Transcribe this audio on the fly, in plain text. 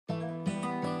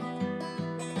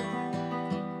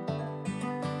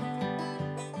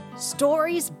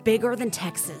Stories Bigger Than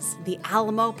Texas, the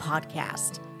Alamo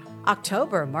podcast.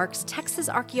 October marks Texas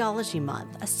Archaeology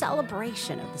Month, a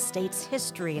celebration of the state's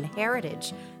history and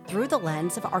heritage through the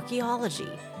lens of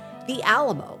archaeology. The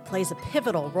Alamo plays a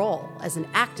pivotal role as an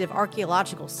active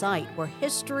archaeological site where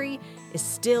history is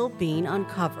still being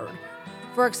uncovered.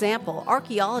 For example,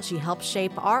 archaeology helps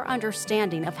shape our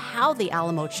understanding of how the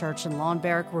Alamo Church and Lawn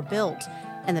Barrack were built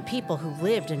and the people who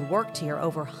lived and worked here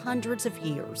over hundreds of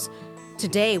years.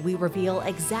 Today, we reveal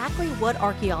exactly what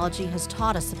archaeology has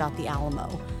taught us about the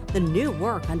Alamo, the new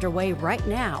work underway right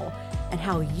now, and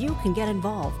how you can get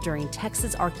involved during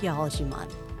Texas Archaeology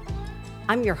Month.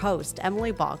 I'm your host,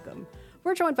 Emily Balcom.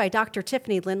 We're joined by Dr.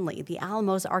 Tiffany Lindley, the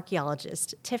Alamo's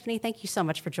archaeologist. Tiffany, thank you so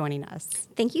much for joining us.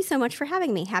 Thank you so much for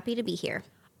having me. Happy to be here.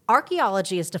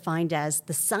 Archaeology is defined as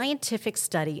the scientific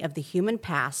study of the human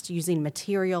past using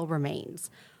material remains.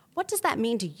 What does that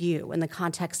mean to you in the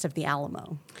context of the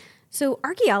Alamo? So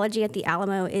archaeology at the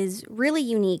Alamo is really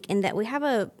unique in that we have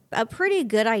a pretty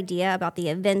good idea about the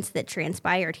events that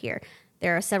transpired here.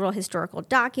 There are several historical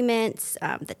documents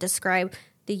that describe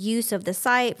the use of the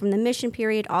site from the mission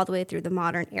period all the way through the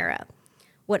modern era.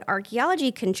 What archaeology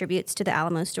contributes to the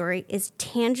Alamo story is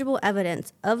tangible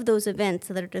evidence of those events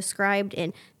that are described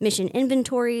in mission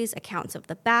inventories, accounts of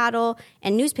the battle,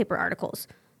 and newspaper articles.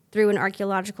 Through an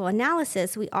archaeological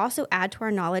analysis, we also add to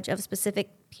our knowledge of specific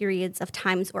periods of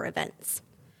times or events.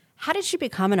 How did you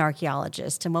become an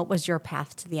archaeologist, and what was your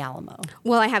path to the Alamo?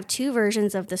 Well, I have two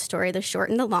versions of the story, the short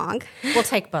and the long. We'll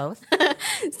take both.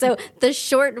 So the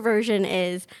short version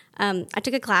is I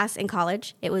took a class in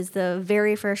college. It was the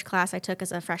very first class I took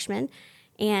as a freshman,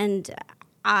 and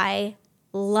I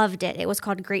loved it. It was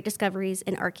called Great Discoveries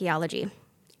in Archaeology.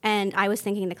 And I was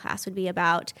thinking the class would be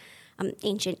about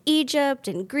ancient Egypt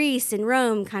and Greece and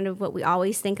Rome, kind of what we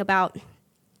always think about.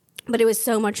 But it was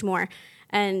so much more.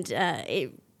 And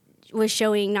it was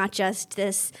showing not just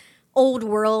this old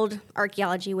world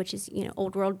archaeology, which is,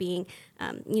 old world being,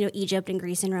 Egypt and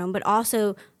Greece and Rome, but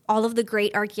also all of the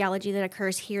great archaeology that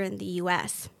occurs here in the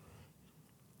U.S.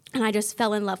 And I just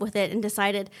fell in love with it and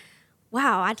decided,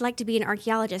 wow, I'd like to be an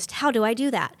archaeologist. How do I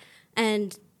do that?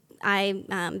 And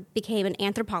I became an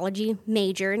anthropology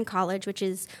major in college, which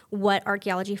is what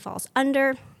archaeology falls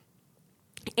under,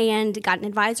 and got an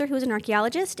advisor who was an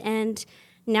archaeologist, and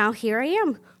now here I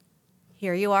am.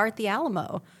 Here you are at the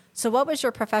Alamo. So what was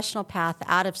your professional path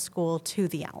out of school to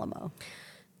the Alamo?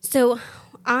 So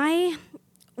I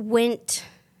went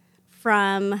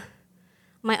from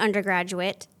my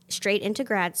undergraduate straight into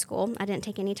grad school. I didn't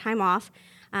take any time off.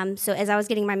 So as I was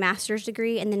getting my master's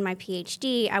degree and then my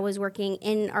PhD, I was working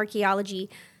in archaeology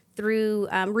through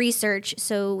research,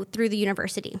 so through the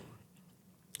university.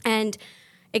 And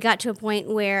it got to a point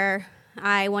where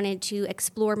I wanted to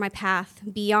explore my path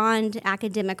beyond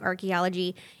academic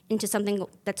archaeology into something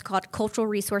that's called cultural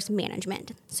resource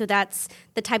management. So that's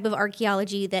the type of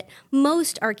archaeology that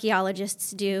most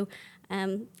archaeologists do,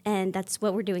 and that's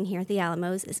what we're doing here at the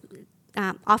Alamos, is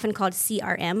often called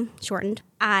CRM, shortened.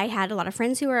 I had a lot of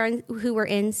friends who were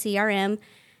in CRM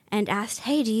and asked,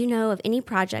 hey, do you know of any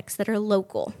projects that are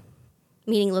local,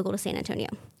 meaning local to San Antonio?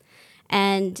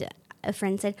 And a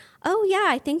friend said, oh, yeah,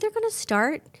 I think they're going to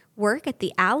start work at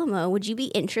the Alamo. Would you be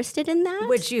interested in that?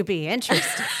 Would you be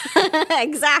interested?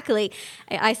 Exactly.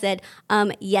 I said,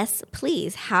 yes,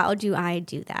 please. How do I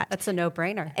do that? That's a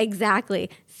no-brainer. Exactly.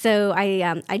 So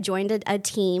I joined a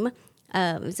team.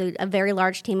 It was a very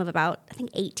large team of about, I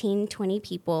think, 18, 20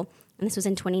 people. And this was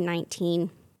in 2019.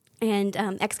 And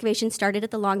excavation started at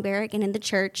the Lawn Barrack and in the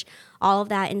church, all of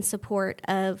that in support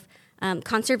of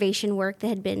conservation work that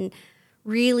had been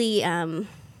really,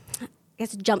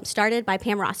 jump-started by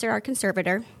Pam Rosser, our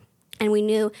conservator. And we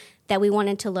knew that we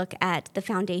wanted to look at the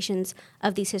foundations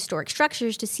of these historic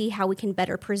structures to see how we can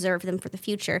better preserve them for the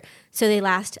future so they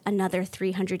last another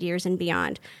 300 years and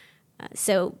beyond.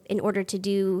 So in order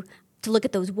to look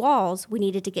at those walls, we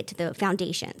needed to get to the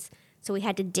foundations. So we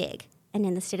had to dig. And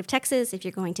in the state of Texas, if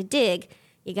you're going to dig,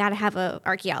 you got to have an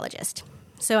archaeologist.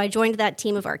 So I joined that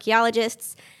team of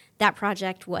archaeologists. That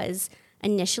project was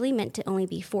initially meant to only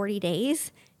be 40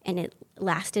 days, and it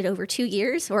lasted over 2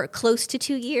 years, or close to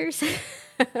 2 years.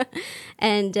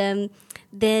 And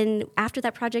then after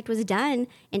that project was done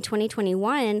in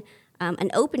 2021,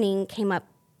 an opening came up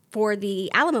for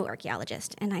the Alamo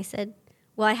archaeologist. And I said,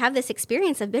 well, I have this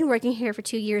experience. I've been working here for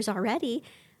 2 years already.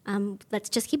 Let's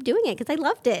just keep doing it because I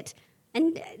loved it.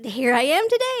 And here I am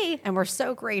today. And we're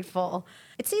so grateful.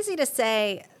 It's easy to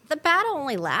say, the battle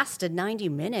only lasted 90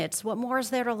 minutes. What more is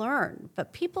there to learn?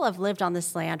 But people have lived on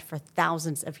this land for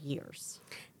thousands of years.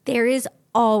 There is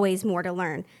always more to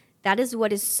learn. That is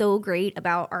what is so great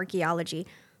about archaeology.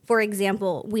 for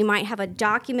example, we might have a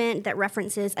document that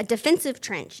references a defensive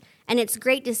trench. And it's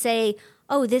great to say,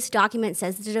 oh, this document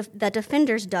says the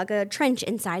defenders dug a trench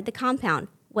inside the compound.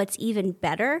 What's even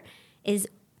better is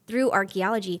through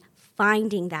archaeology,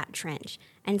 finding that trench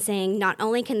and saying not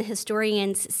only can the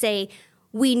historians say,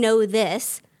 we know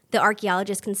this, the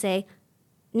archaeologists can say,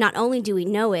 not only do we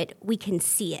know it, we can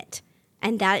see it.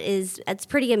 And that's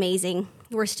pretty amazing.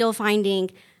 We're still finding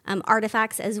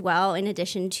artifacts as well, in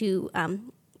addition to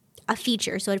a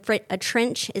feature. So a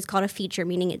trench is called a feature,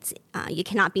 meaning it's you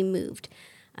cannot be moved.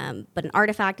 But an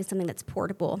artifact is something that's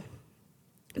portable.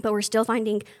 But we're still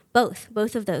finding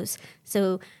both of those.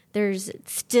 So there's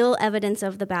still evidence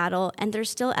of the battle, and there's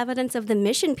still evidence of the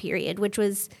mission period, which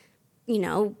was,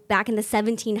 back in the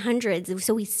 1700s.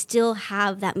 So we still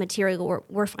have that material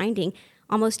we're finding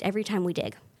almost every time we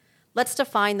dig. Let's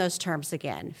define those terms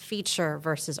again, feature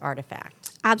versus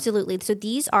artifact. Absolutely. So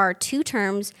these are two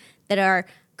terms that are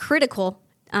critical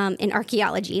in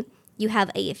archaeology. You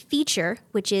have a feature,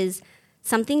 which is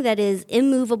something that is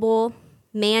immovable,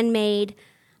 man-made,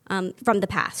 from the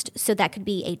past. So that could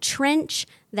be a trench,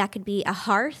 that could be a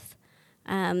hearth,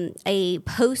 a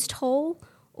post hole,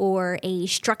 or a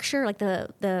structure like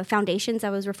the foundations I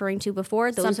was referring to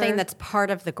before. Those Something that's part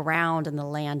of the ground and the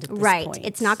land at this right. point.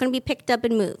 It's not going to be picked up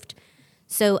and moved.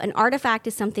 So an artifact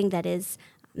is something that is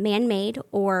man-made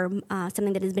or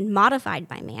something that has been modified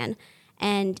by man,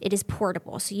 and it is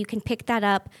portable. So you can pick that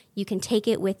up, you can take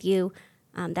it with you.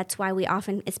 That's why we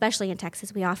often, especially in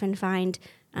Texas, we often find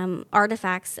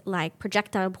artifacts like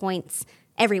projectile points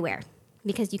everywhere,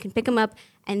 because you can pick them up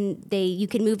and you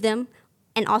can move them,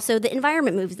 and also the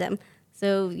environment moves them.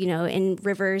 So, in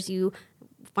rivers, you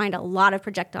find a lot of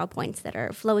projectile points that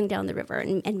are flowing down the river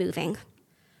and moving.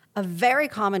 A very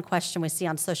common question we see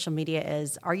on social media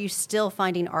is, are you still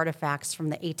finding artifacts from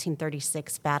the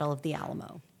 1836 Battle of the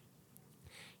Alamo?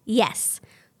 Yes,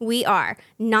 we are.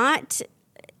 Not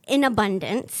in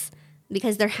abundance,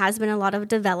 because there has been a lot of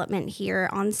development here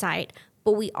on site,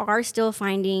 but we are still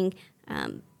finding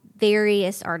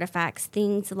various artifacts,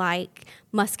 things like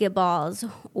musket balls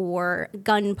or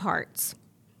gun parts.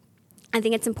 I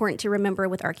think it's important to remember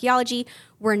with archaeology,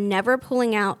 we're never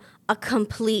pulling out a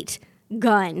complete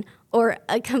gun or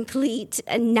a complete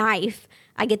knife.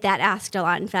 I get that asked a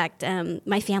lot. In fact,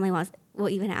 my family will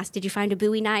even ask, did you find a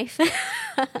Bowie knife?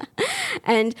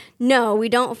 And no, we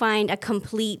don't find a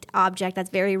complete object.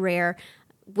 That's very rare.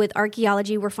 With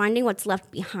archaeology, we're finding what's left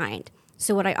behind.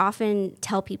 So what I often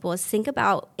tell people is think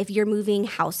about if you're moving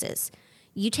houses.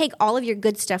 You take all of your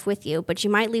good stuff with you, but you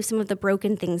might leave some of the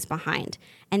broken things behind.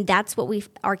 And that's what we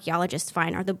archaeologists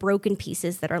find are the broken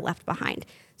pieces that are left behind.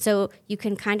 So you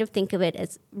can kind of think of it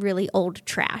as really old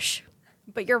trash.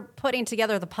 But you're putting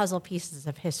together the puzzle pieces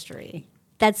of history.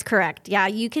 That's correct. Yeah,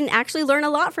 you can actually learn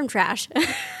a lot from trash.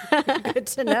 Good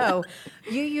to know.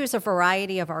 You use a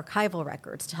variety of archival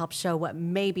records to help show what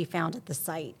may be found at the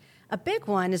site. A big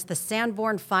one is the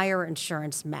Sanborn Fire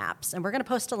Insurance Maps, and we're going to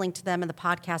post a link to them in the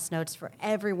podcast notes for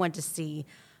everyone to see.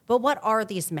 But what are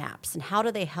these maps, and how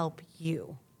do they help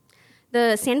you?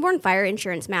 The Sanborn Fire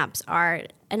Insurance Maps are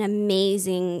an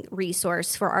amazing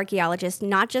resource for archaeologists,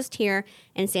 not just here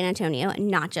in San Antonio and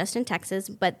not just in Texas,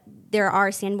 but there are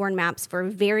Sanborn maps for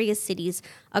various cities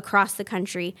across the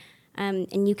country,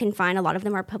 and you can find a lot of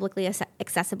them are publicly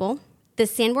accessible. The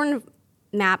Sanborn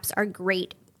maps are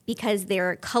great because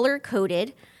they're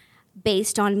color-coded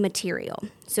based on material.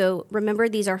 So remember,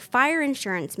 these are fire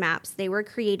insurance maps. They were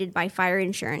created by fire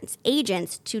insurance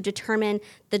agents to determine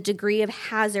the degree of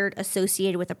hazard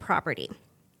associated with a property.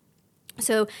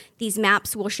 So these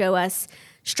maps will show us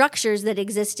structures that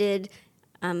existed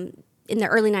in the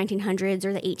early 1900s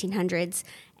or the 1800s,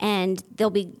 and they'll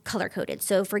be color-coded.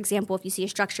 So, for example, if you see a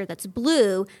structure that's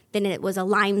blue, then it was a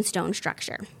limestone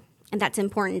structure. And that's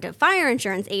important to fire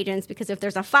insurance agents because if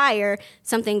there's a fire,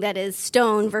 something that is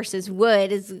stone versus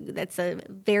wood, that's a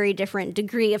very different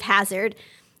degree of hazard.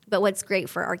 But what's great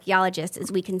for archaeologists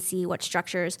is we can see what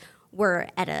structures were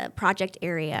at a project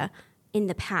area in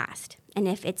the past. And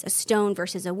if it's a stone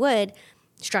versus a wood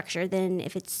structure, then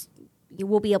you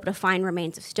will be able to find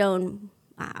remains of stone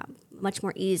much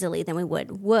more easily than we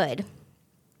would wood.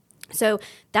 So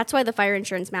that's why the fire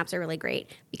insurance maps are really great,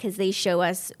 because they show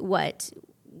us what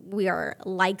we are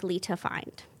likely to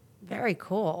find. Very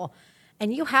cool.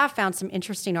 And you have found some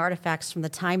interesting artifacts from the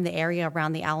time the area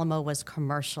around the Alamo was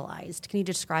commercialized. Can you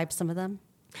describe some of them?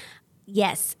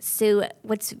 Yes. So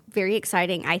what's very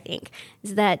exciting, I think,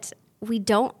 is that we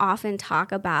don't often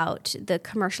talk about the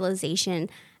commercialization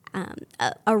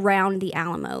around the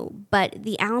Alamo. But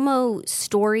the Alamo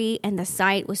story and the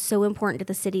site was so important to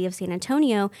the city of San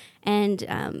Antonio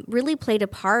and really played a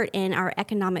part in our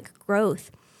economic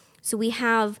growth. So we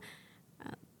have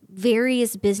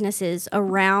various businesses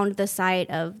around the site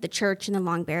of the church and the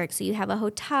Long Barracks. So you have a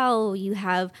hotel, you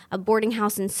have a boarding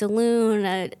house and saloon,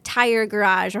 a tire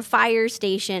garage, a fire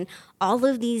station. All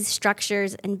of these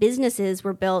structures and businesses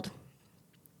were built,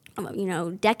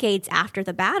 decades after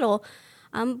the battle,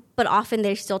 but often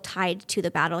they're still tied to the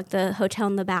battle. Like the hotel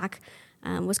in the back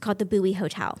was called the Bowie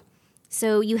Hotel.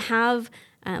 So you have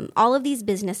all of these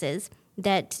businesses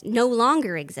that no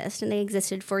longer exist, and they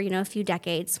existed for, a few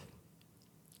decades.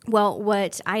 Well,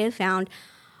 what I have found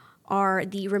are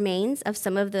the remains of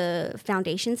some of the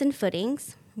foundations and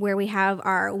footings, where we have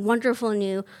our wonderful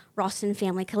new Ralston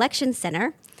Family Collection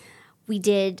Center. We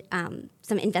did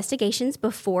some investigations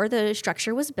before the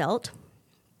structure was built,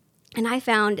 and I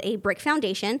found a brick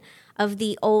foundation of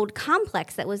the old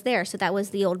complex that was there. So that was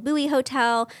the old Bowie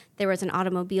Hotel. There was an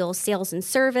automobile sales and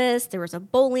service. There was a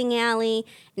bowling alley,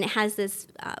 and it has this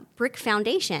brick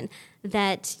foundation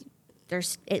that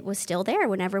it was still there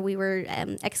whenever we were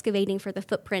excavating for the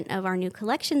footprint of our new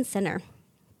collection center.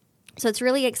 So it's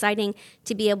really exciting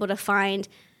to be able to find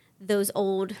those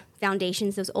old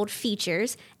foundations, those old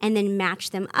features, and then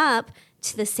match them up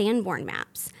to the Sanborn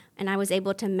maps. And I was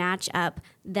able to match up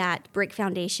that brick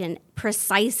foundation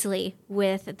precisely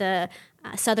with the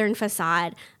southern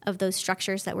facade of those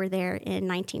structures that were there in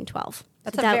 1912.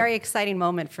 That's a very exciting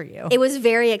moment for you. It was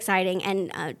very exciting.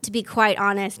 And to be quite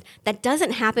honest, that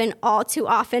doesn't happen all too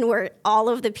often where all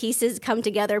of the pieces come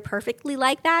together perfectly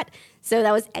like that. So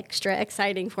that was extra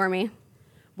exciting for me.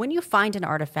 When you find an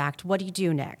artifact, what do you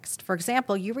do next? For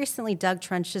example, you recently dug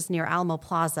trenches near Alamo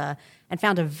Plaza and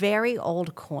found a very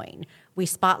old coin. We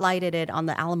spotlighted it on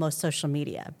the Alamo social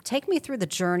media. Take me through the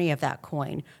journey of that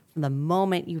coin from the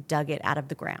moment you dug it out of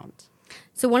the ground.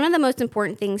 So one of the most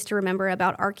important things to remember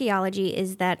about archaeology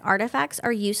is that artifacts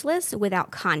are useless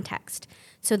without context.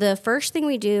 So the first thing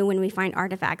we do when we find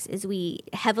artifacts is we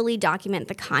heavily document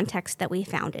the context that we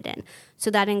found it in. So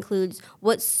that includes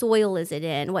what soil is it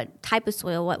in, what type of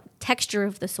soil, what texture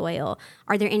of the soil,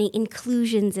 are there any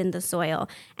inclusions in the soil,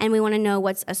 and we want to know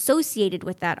what's associated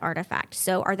with that artifact.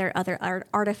 So are there other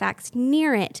artifacts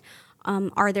near it?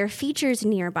 Are there features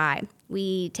nearby?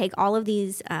 We take all of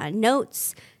these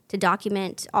notes to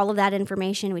document all of that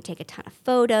information. We take a ton of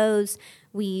photos.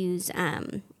 We use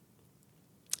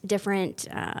different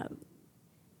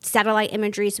satellite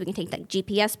imagery so we can take like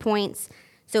GPS points.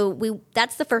 So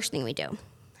that's the first thing we do.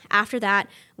 After that,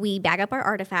 we bag up our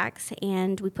artifacts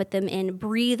and we put them in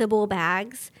breathable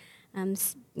bags.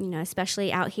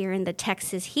 Especially out here in the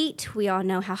Texas heat, we all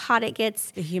know how hot it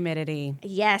gets. The humidity.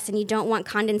 Yes, and you don't want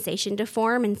condensation to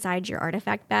form inside your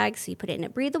artifact bag, so you put it in a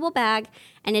breathable bag,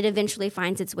 and it eventually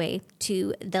finds its way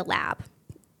to the lab.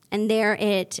 And there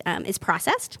it is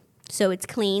processed, so it's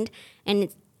cleaned, and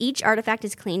each artifact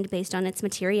is cleaned based on its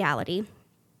materiality.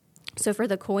 So for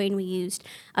the coin, we used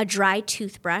a dry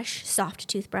toothbrush, soft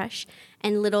toothbrush,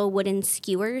 and little wooden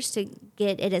skewers to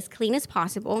get it as clean as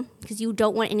possible because you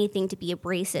don't want anything to be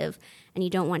abrasive and you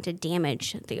don't want to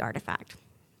damage the artifact.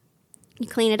 You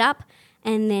clean it up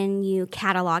and then you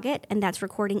catalog it, and that's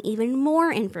recording even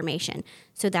more information.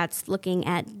 So that's looking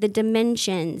at the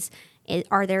dimensions. Is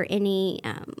there any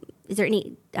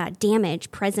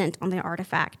damage present on the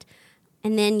artifact?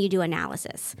 And then you do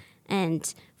analysis.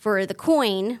 And for the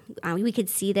coin, we could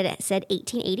see that it said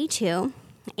 1882,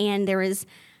 and there was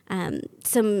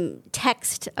some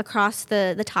text across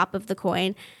the top of the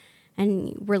coin,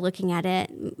 and we're looking at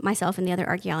it, myself and the other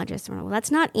archaeologists, and we're like, well,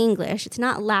 that's not English, it's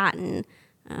not Latin,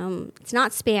 it's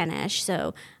not Spanish,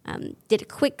 so did a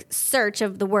quick search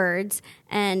of the words,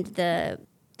 and the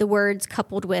words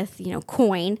coupled with,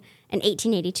 coin, in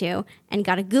 1882, and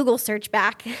got a Google search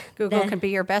back. Google can be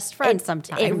your best friend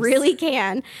sometimes. It really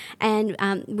can. And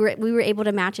we were able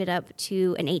to match it up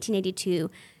to an 1882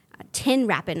 tin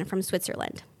wrapping from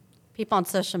Switzerland. People on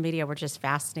social media were just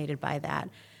fascinated by that.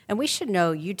 And we should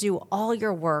know you do all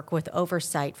your work with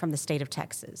oversight from the state of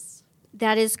Texas.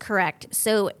 That is correct.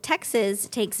 So Texas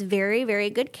takes very, very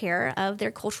good care of their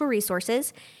cultural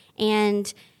resources,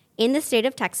 and in the state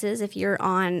of Texas, if you're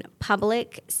on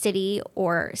public, city,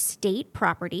 or state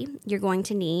property, you're going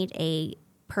to need a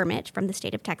permit from the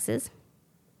state of Texas.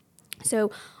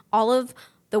 So all of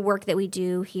the work that we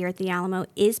do here at the Alamo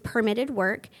is permitted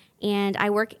work, and I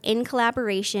work in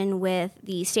collaboration with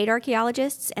the state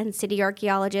archaeologists and city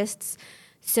archaeologists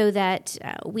so that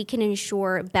we can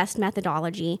ensure best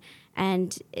methodology.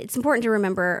 And it's important to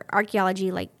remember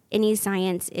archaeology, like any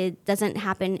science, it doesn't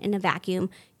happen in a vacuum.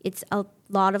 It's a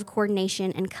lot of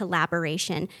coordination and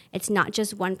collaboration. It's not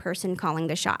just one person calling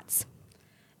the shots.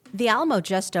 The Alamo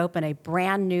just opened a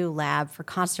brand new lab for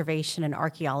conservation and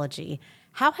archaeology.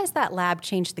 How has that lab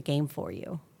changed the game for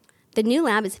you? The new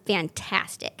lab is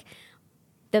fantastic.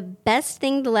 The best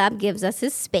thing the lab gives us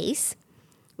is space.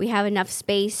 We have enough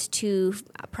space to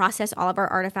process all of our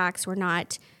artifacts. We're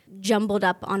not jumbled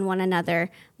up on one another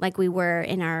like we were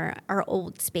in our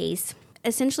old space.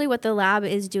 Essentially what the lab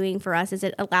is doing for us is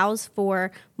it allows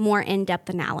for more in-depth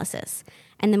analysis.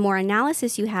 And the more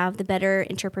analysis you have, the better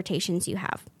interpretations you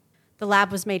have. The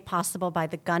lab was made possible by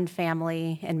the Gunn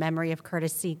family in memory of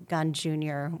Curtis C. Gunn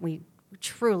Jr. We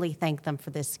truly thank them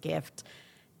for this gift.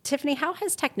 Tiffany, how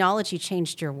has technology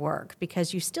changed your work?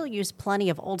 Because you still use plenty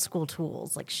of old school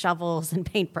tools like shovels and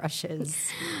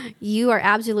paintbrushes. You are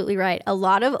absolutely right. A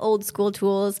lot of old school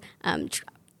tools.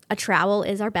 A trowel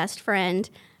is our best friend.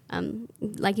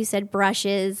 Like you said,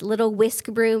 brushes, little whisk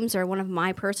brooms are one of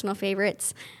my personal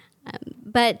favorites.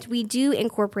 But we do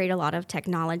incorporate a lot of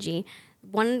technology.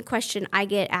 One question I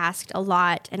get asked a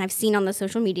lot, and I've seen on the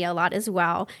social media a lot as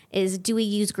well, is do we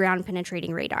use ground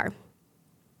penetrating radar?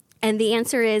 And the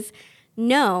answer is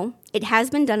no. It has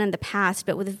been done in the past,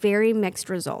 but with very mixed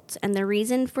results. And the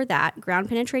reason for that, ground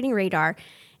penetrating radar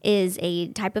is a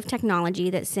type of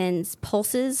technology that sends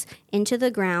pulses into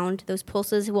the ground. Those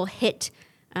pulses will hit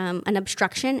an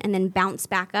obstruction and then bounce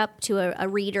back up to a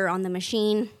reader on the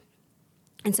machine.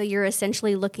 And so you're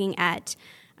essentially looking at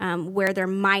where there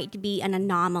might be an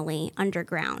anomaly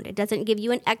underground. It doesn't give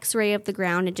you an x-ray of the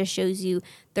ground. It just shows you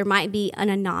there might be an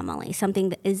anomaly, something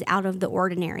that is out of the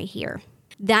ordinary here.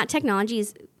 That technology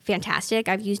is fantastic.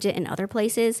 I've used it in other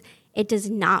places. It does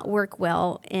not work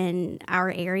well in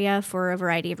our area for a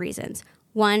variety of reasons.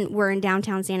 One, we're in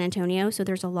downtown San Antonio, so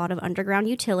there's a lot of underground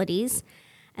utilities,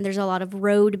 and there's a lot of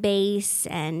road base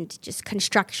and just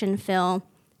construction fill.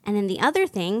 And then the other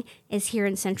thing is here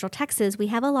in Central Texas, we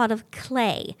have a lot of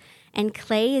clay. And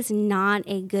clay is not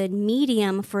a good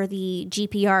medium for the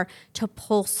GPR to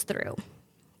pulse through.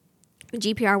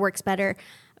 GPR works better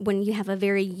when you have a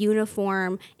very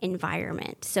uniform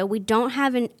environment. So we don't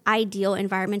have an ideal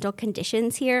environmental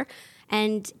conditions here.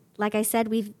 And like I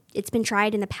said, it's been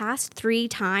tried in the past 3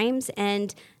 times,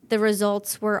 and the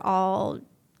results were all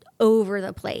over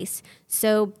the place.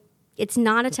 So it's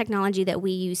not a technology that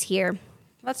we use here.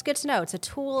 That's good to know. It's a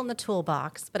tool in the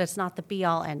toolbox, but it's not the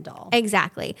be-all, end-all.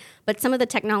 Exactly. But some of the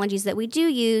technologies that we do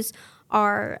use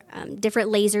are different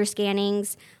laser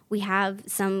scannings. We have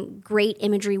some great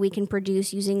imagery we can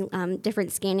produce using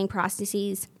different scanning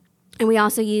processes. And we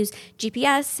also use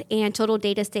GPS and total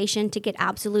data station to get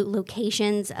absolute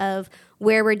locations of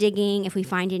where we're digging, if we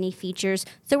find any features.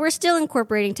 So we're still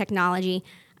incorporating technology.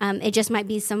 It just might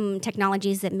be some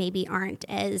technologies that maybe aren't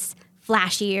as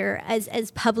flashy or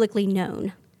as publicly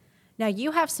known. Now,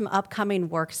 you have some upcoming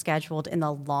work scheduled in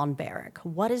the Long Barrack.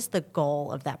 What is the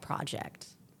goal of that project?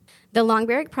 The Long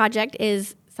Barrack project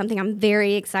is something I'm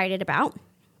very excited about.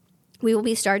 We will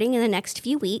be starting in the next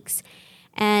few weeks,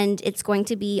 and it's going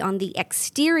to be on the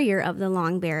exterior of the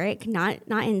Long Barrack, not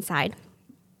inside.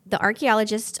 The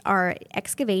archaeologists are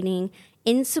excavating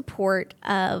in support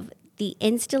of the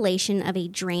installation of a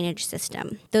drainage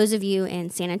system. Those of you in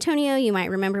San Antonio, you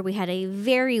might remember we had a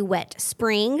very wet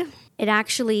spring. It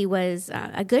actually was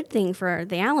a good thing for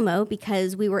the Alamo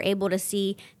because we were able to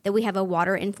see that we have a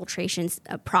water infiltration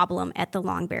problem at the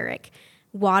Long Barrack.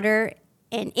 Water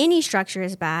in any structure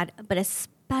is bad, but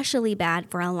especially bad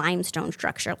for a limestone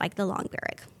structure like the Long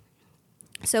Barrack.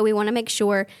 So we want to make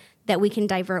sure that we can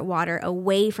divert water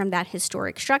away from that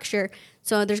historic structure.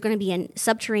 So there's going to be a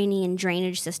subterranean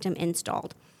drainage system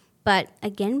installed. But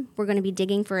again, we're going to be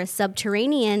digging for a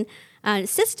subterranean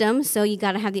system, so you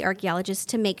got to have the archaeologists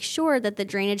to make sure that the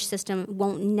drainage system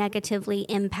won't negatively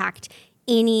impact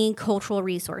any cultural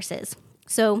resources.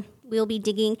 So we'll be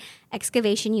digging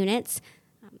excavation units.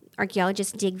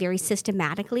 Archaeologists dig very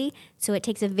systematically, so it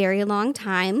takes a very long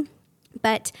time.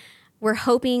 But we're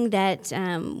hoping that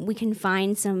we can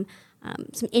find some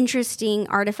interesting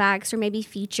artifacts or maybe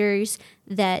features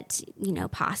that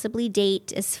possibly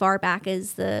date as far back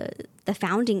as the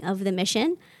founding of the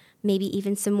mission. Maybe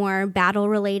even some more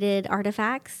battle-related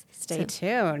artifacts. Stay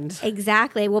tuned.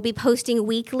 Exactly. We'll be posting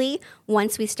weekly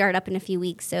once we start up in a few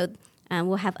weeks. So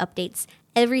we'll have updates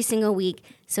every single week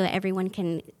so everyone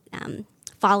can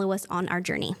follow us on our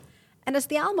journey. And as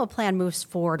the Alamo Plan moves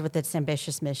forward with its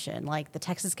ambitious mission, like the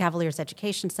Texas Cavaliers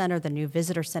Education Center, the new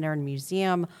Visitor Center and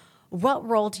Museum, what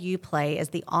role do you play as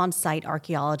the on-site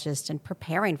archaeologist in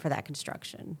preparing for that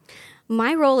construction?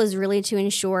 My role is really to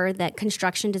ensure that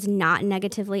construction does not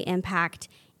negatively impact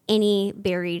any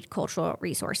buried cultural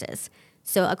resources.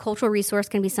 So a cultural resource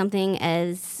can be something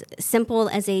as simple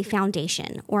as a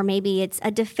foundation, or maybe it's a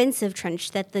defensive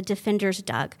trench that the defenders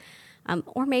dug,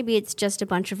 or maybe it's just a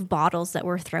bunch of bottles that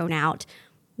were thrown out.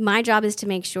 My job is to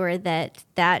make sure that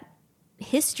that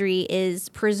history is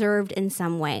preserved in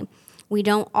some way. We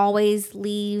don't always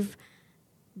leave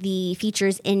the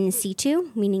features in situ,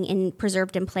 meaning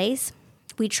preserved in place.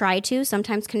 We try to.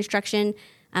 Sometimes construction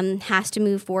has to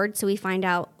move forward, so we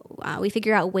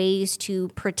figure out ways to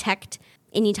protect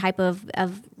any type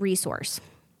of resource.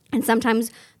 And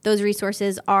sometimes those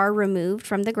resources are removed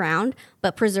from the ground,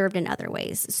 but preserved in other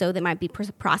ways. So they might be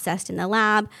processed in the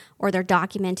lab, or they're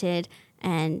documented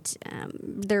and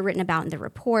they're written about in the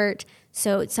report.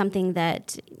 So it's something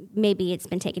that maybe it's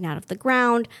been taken out of the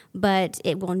ground, but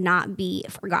it will not be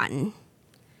forgotten.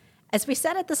 As we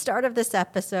said at the start of this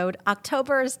episode,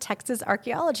 October is Texas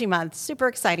Archaeology Month. Super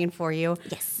exciting for you.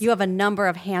 Yes. You have a number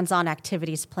of hands-on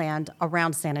activities planned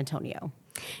around San Antonio.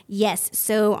 Yes.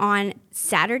 So on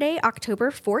Saturday,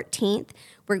 October 14th,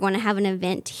 we're going to have an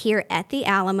event here at the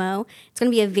Alamo. It's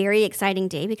going to be a very exciting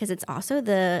day because it's also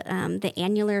the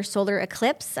annular solar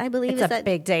eclipse, I believe. It's a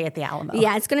big day at the Alamo.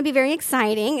 Yeah, it's going to be very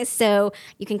exciting. So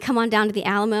you can come on down to the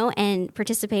Alamo and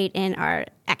participate in our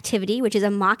activity, which is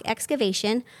a mock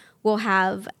excavation. We'll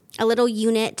have a little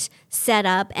unit set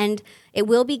up, and it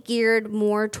will be geared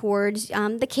more towards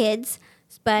the kids,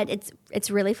 but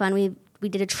it's really fun. We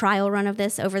did a trial run of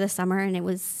this over the summer, and it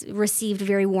was received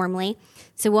very warmly.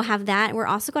 So we'll have that. We're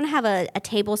also going to have a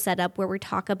table set up where we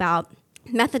talk about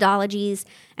methodologies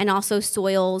and also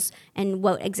soils and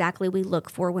what exactly we look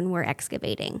for when we're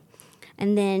excavating.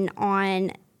 And then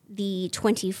on the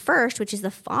 21st, which is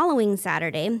the following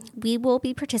Saturday, we will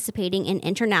be participating in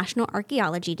International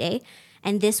Archaeology Day,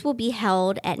 and this will be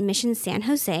held at Mission San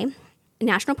Jose.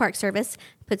 National Park Service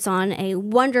puts on a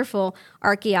wonderful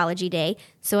archaeology day,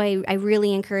 so I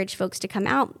really encourage folks to come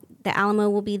out. The Alamo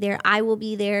will be there, I will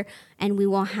be there, and we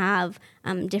will have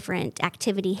different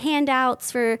activity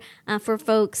handouts for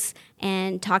folks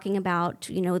and talking about,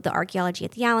 the archaeology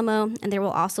at the Alamo. And there will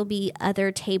also be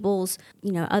other tables,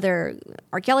 other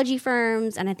archaeology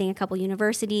firms, and I think a couple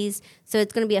universities. So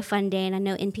it's going to be a fun day, and I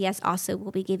know NPS also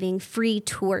will be giving free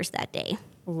tours that day.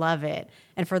 Love it.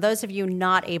 And for those of you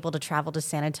not able to travel to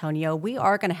San Antonio, we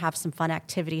are going to have some fun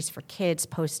activities for kids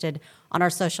posted on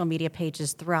our social media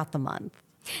pages throughout the month.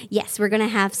 Yes, we're going to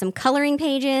have some coloring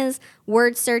pages,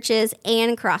 word searches,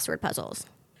 and crossword puzzles.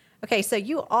 Okay, so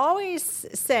you always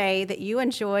say that you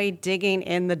enjoy digging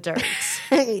in the dirt.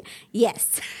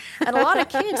 Yes. And a lot of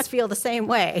kids feel the same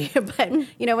way, but in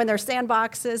their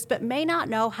sandboxes, but may not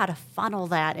know how to funnel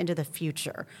that into the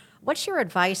future. What's your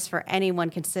advice for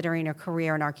anyone considering a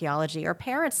career in archaeology, or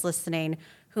parents listening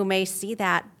who may see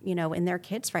that, in their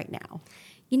kids right now?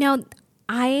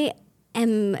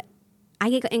 I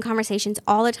get in conversations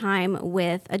all the time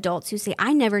with adults who say,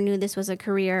 I never knew this was a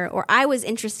career, or I was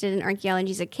interested in archaeology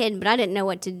as a kid, but I didn't know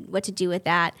what to do with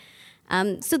that.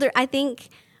 I think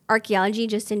archaeology,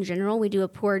 just in general, we do a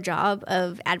poor job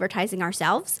of advertising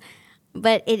ourselves.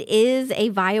 But it is a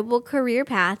viable career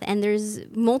path, and there's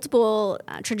multiple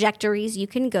trajectories you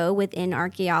can go within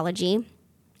archaeology.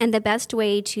 And the best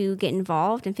way to get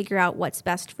involved and figure out what's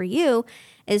best for you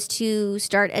is to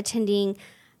start attending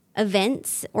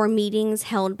events or meetings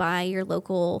held by your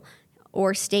local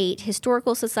or state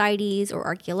historical societies or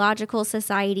archaeological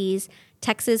societies.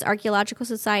 Texas Archaeological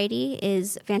Society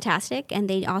is fantastic, and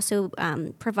they also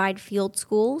provide field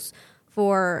schools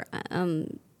for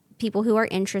people who are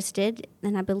interested,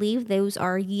 and I believe those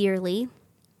are yearly.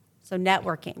 So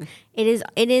networking. It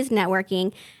is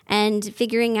networking and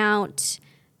figuring out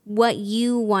what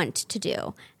you want to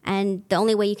do. And the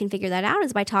only way you can figure that out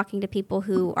is by talking to people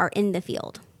who are in the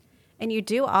field. And you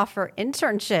do offer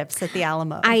internships at the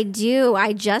Alamo. I do.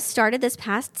 I just started this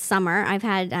past summer. I've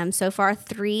had so far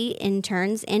 3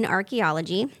 interns in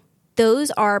archaeology. Those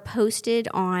are posted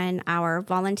on our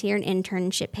volunteer and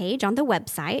internship page on the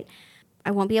website. I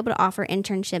won't be able to offer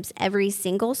internships every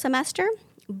single semester,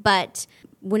 but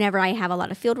whenever I have a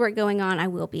lot of field work going on, I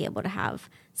will be able to have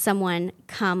someone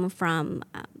come from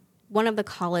one of the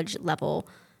college level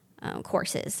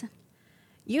courses.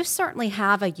 You certainly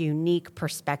have a unique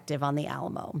perspective on the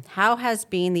Alamo. How has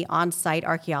being the on-site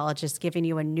archaeologist given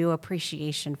you a new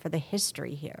appreciation for the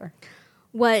history here?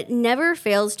 What never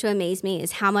fails to amaze me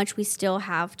is how much we still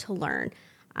have to learn.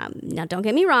 Now, don't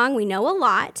get me wrong, we know a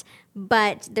lot,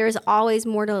 but there's always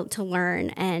more to learn.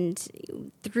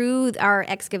 And through our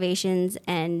excavations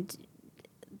and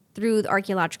through the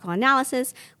archaeological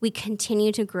analysis, we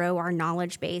continue to grow our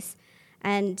knowledge base.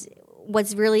 And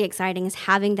what's really exciting is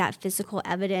having that physical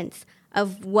evidence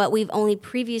of what we've only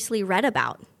previously read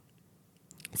about.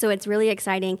 So it's really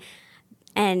exciting.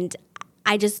 And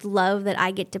I just love that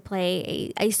I get to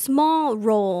play a small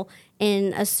role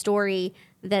in a story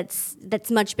that's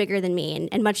much bigger than me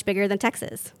and much bigger than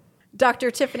Texas.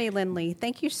 Dr. Tiffany Lindley,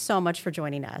 thank you so much for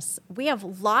joining us. We have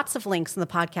lots of links in the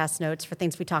podcast notes for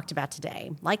things we talked about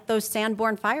today, like those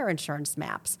Sanborn fire insurance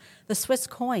maps, the Swiss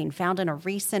coin found in a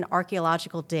recent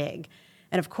archaeological dig,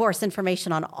 and of course,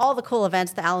 information on all the cool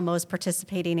events the Alamo is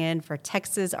participating in for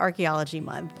Texas Archaeology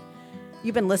Month.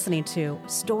 You've been listening to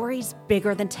Stories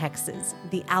Bigger Than Texas,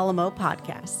 the Alamo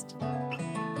Podcast.